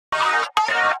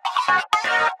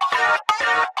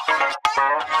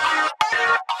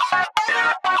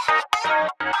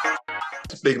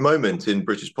big moment in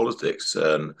British politics.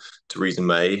 Theresa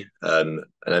May, an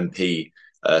MP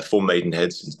for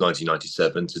Maidenhead since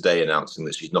 1997, today announcing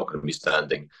that she's not going to be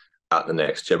standing at the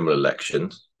next general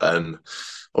election.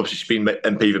 Obviously, she's been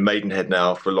MP for Maidenhead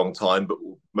now for a long time, but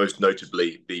will most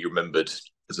notably be remembered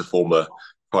as a former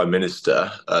Prime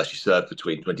Minister. She served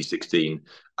between 2016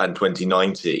 and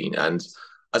 2019. And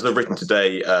as I've written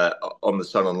today on the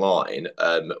Sun Online,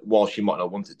 while she might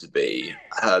not want it to be,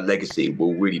 her legacy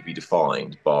will really be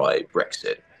defined by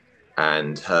Brexit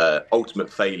and her ultimate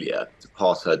failure to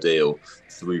pass her deal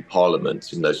through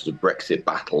Parliament in those sort of Brexit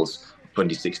battles of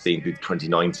 2016 through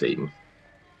 2019.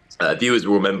 Viewers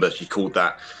will remember she called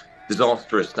that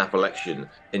disastrous snap election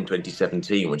in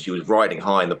 2017 when she was riding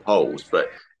high in the polls, but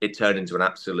it turned into an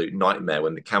absolute nightmare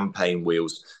when the campaign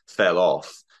wheels fell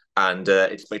off. And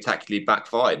it spectacularly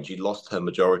backfired. And she lost her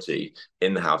majority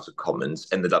in the House of Commons,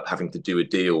 ended up having to do a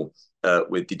deal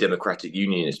with the Democratic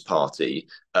Unionist Party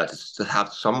to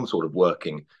have some sort of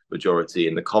working majority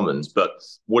in the Commons. But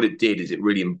what it did is it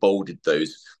really emboldened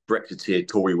those Brexiteer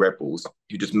Tory rebels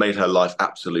who just made her life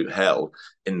absolute hell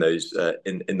in those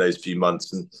in those few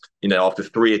months. And after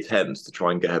 3 attempts to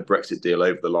try and get her Brexit deal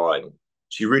over the line,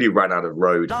 she really ran out of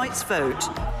road. Tonight's vote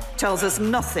tells us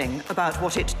nothing about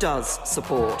what it does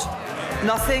support,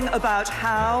 nothing about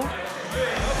how.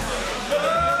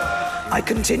 I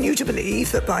continue to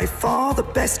believe that by far the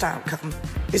best outcome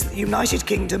is that the United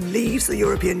Kingdom leaves the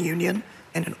European Union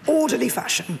in an orderly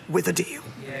fashion with a deal.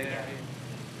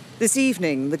 This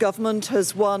evening, the government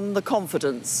has won the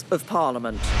confidence of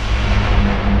Parliament.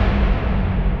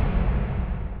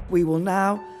 We will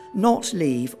now not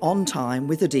leave on time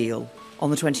with a deal on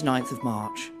the 29th of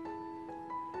March.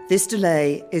 This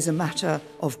delay is a matter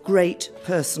of great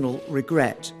personal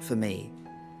regret for me.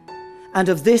 And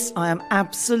of this I am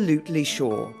absolutely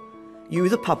sure. You,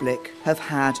 the public, have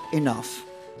had enough.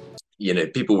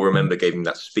 People will remember giving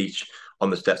that speech on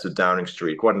the steps of Downing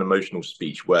Street, quite an emotional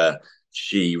speech where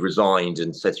she resigned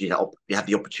and said she had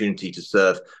the opportunity to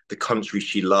serve the country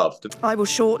she loved. I will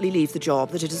shortly leave the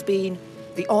job that it has been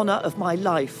the honour of my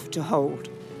life to hold,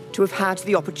 to have had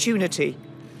the opportunity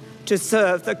to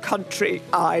serve the country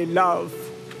I love.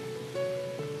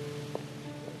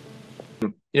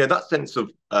 That sense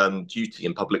of duty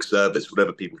and public service,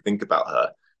 whatever people think about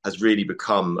her, has really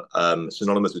become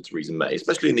synonymous with Theresa May,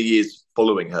 especially in the years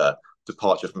following her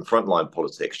departure from frontline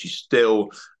politics. She's still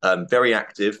very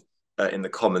active in the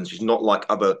Commons. She's not like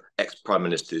other ex-prime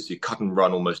ministers who cut and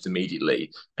run almost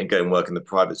immediately and go and work in the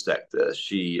private sector.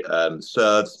 She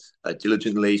serves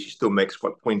diligently. She still makes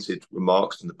quite pointed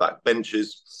remarks in the back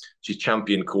benches. She's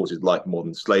championed causes like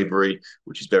modern slavery,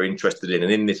 which she's very interested in.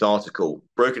 And in this article,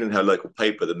 broken in her local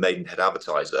paper, the Maidenhead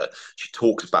Advertiser, she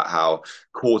talks about how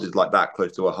causes like that,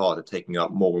 close to her heart, are taking up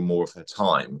more and more of her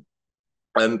time.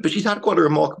 But she's had quite a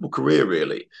remarkable career,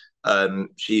 really.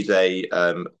 She's a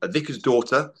vicar's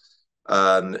daughter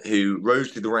who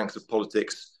rose through the ranks of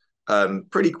politics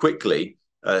pretty quickly.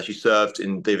 She served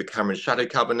in David Cameron's shadow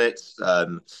cabinet.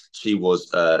 She was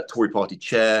Tory party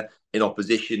chair in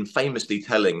opposition, famously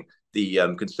telling the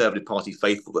Conservative Party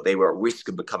faithful that they were at risk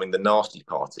of becoming the nasty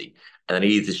party, and they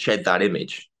needed to shed that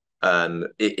image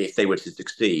if they were to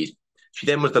succeed. She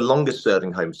then was the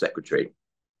longest-serving Home Secretary,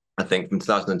 I think, from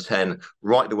 2010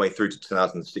 right the way through to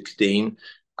 2016.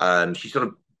 She sort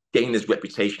of gained this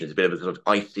reputation as a bit of a sort of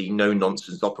icy,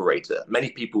 no-nonsense operator.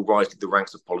 Many people rise to the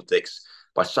ranks of politics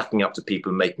by sucking up to people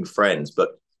and making friends,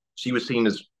 but she was seen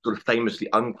as sort of famously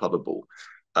unclubbable.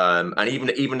 And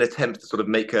even attempts to sort of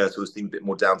make her sort of seem a bit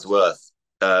more down to earth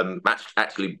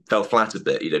actually fell flat a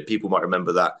bit. People might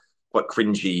remember that quite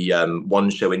cringy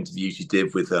one-show interview she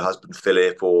did with her husband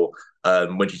Philip, or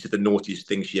when she said the naughtiest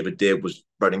thing she ever did was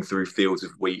running through fields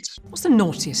of wheat. What's the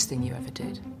naughtiest thing you ever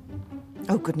did?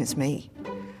 Oh, goodness me.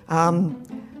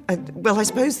 Well, I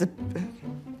suppose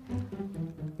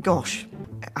gosh,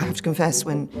 I have to confess,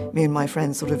 when me and my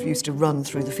friends sort of used to run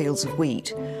through the fields of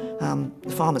wheat, the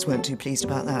farmers weren't too pleased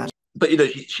about that. But,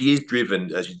 she is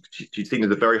driven. She's seen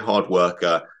as a very hard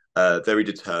worker, very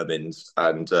determined,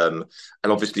 and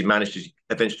obviously managed to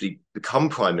eventually become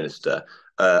Prime Minister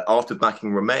after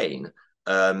backing Remain,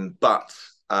 but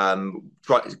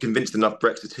convinced enough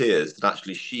Brexiteers that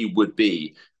actually she would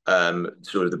be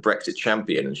sort of the Brexit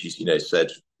champion. And she's,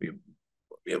 said,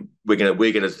 we're going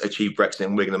to achieve Brexit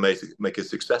and we're going to make a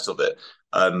success of it.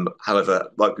 However,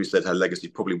 like we said, her legacy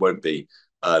probably won't be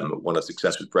one of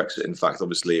success with Brexit. In fact,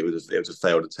 obviously, it was a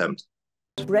failed attempt.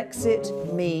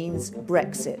 Brexit means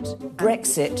Brexit.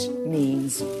 Brexit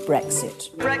means Brexit.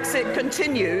 Brexit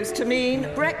continues to mean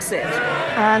Brexit.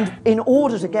 And in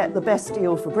order to get the best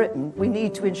deal for Britain, we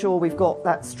need to ensure we've got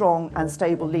that strong and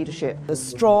stable leadership. The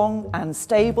strong and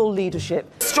stable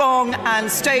leadership. Strong and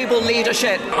stable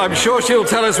leadership. I'm sure she'll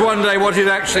tell us one day what it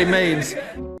actually means.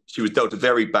 She was dealt a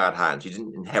very bad hand. She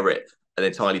didn't inherit an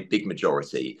entirely big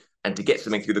majority. And to get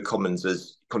something through the Commons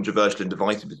as controversial and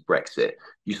divisive as Brexit,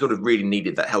 you sort of really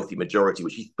needed that healthy majority,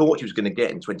 which she thought she was going to get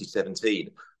in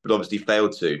 2017, but obviously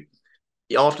failed to.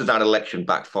 After that election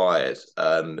backfired,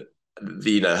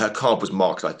 her card was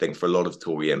marked, I think, for a lot of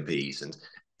Tory MPs, and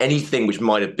anything which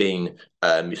might have been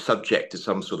subject to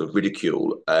some sort of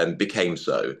ridicule became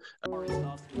so.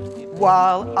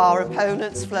 While our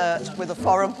opponents flirt with a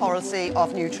foreign policy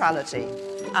of neutrality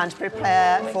and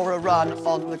prepare for a run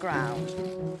on the ground.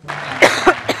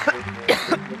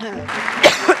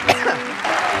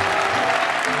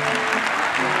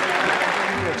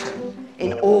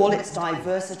 In all its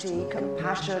diversity,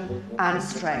 compassion and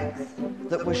strength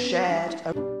that was shared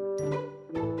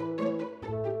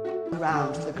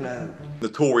around the globe. The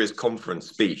Tories conference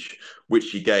speech, which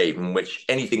she gave, in which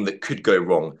anything that could go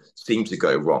wrong seemed to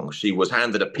go wrong. She was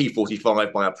handed a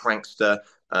P45 by a prankster.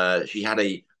 She had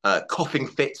a coughing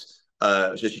fit,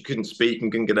 so she couldn't speak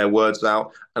and couldn't get her words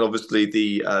out. And obviously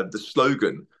the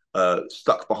slogan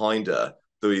stuck behind her.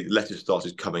 The letters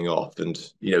started coming off, and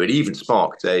it even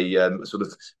sparked a sort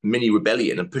of mini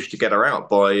rebellion and pushed to get her out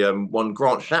by one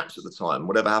Grant Shapps at the time.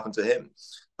 Whatever happened to him?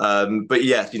 But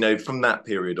yes, from that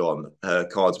period on, her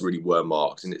cards really were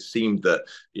marked, and it seemed that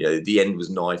the end was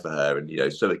nigh for her,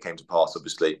 and so it came to pass,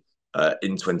 obviously,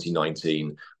 in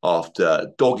 2019,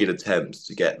 after dogged attempts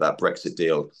to get that Brexit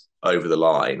deal over the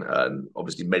line.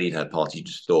 Obviously, many in her party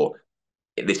just thought,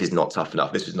 this is not tough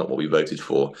enough. This is not what we voted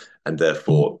for, and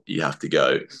therefore you have to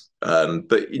go.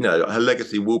 But her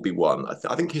legacy will be one.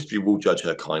 I think history will judge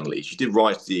her kindly. She did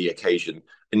rise to the occasion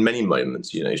in many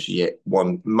moments. She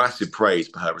won massive praise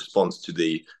for her response to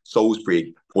the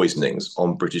Salisbury poisonings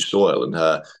on British soil and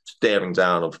her staring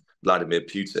down of Vladimir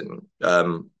Putin.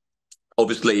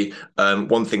 Obviously,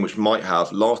 one thing which might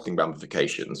have lasting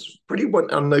ramifications, pretty went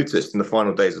unnoticed in the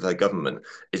final days of her government,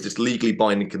 is this legally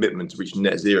binding commitment to reach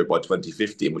net zero by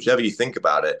 2050. And whichever you think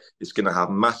about it, it's going to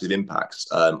have massive impacts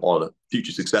on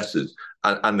future successors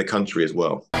and the country as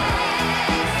well.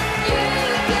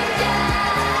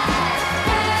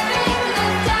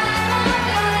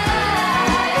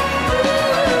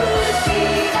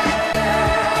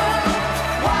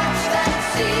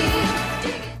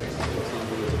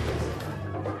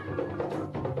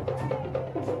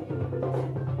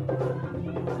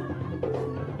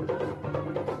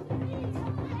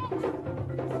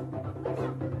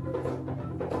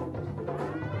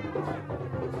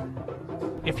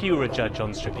 If you were a judge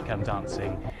on Strictly Come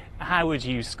Dancing, how would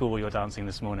you score your dancing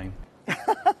this morning?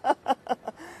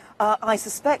 I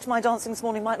suspect my dancing this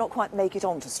morning might not quite make it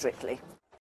onto Strictly.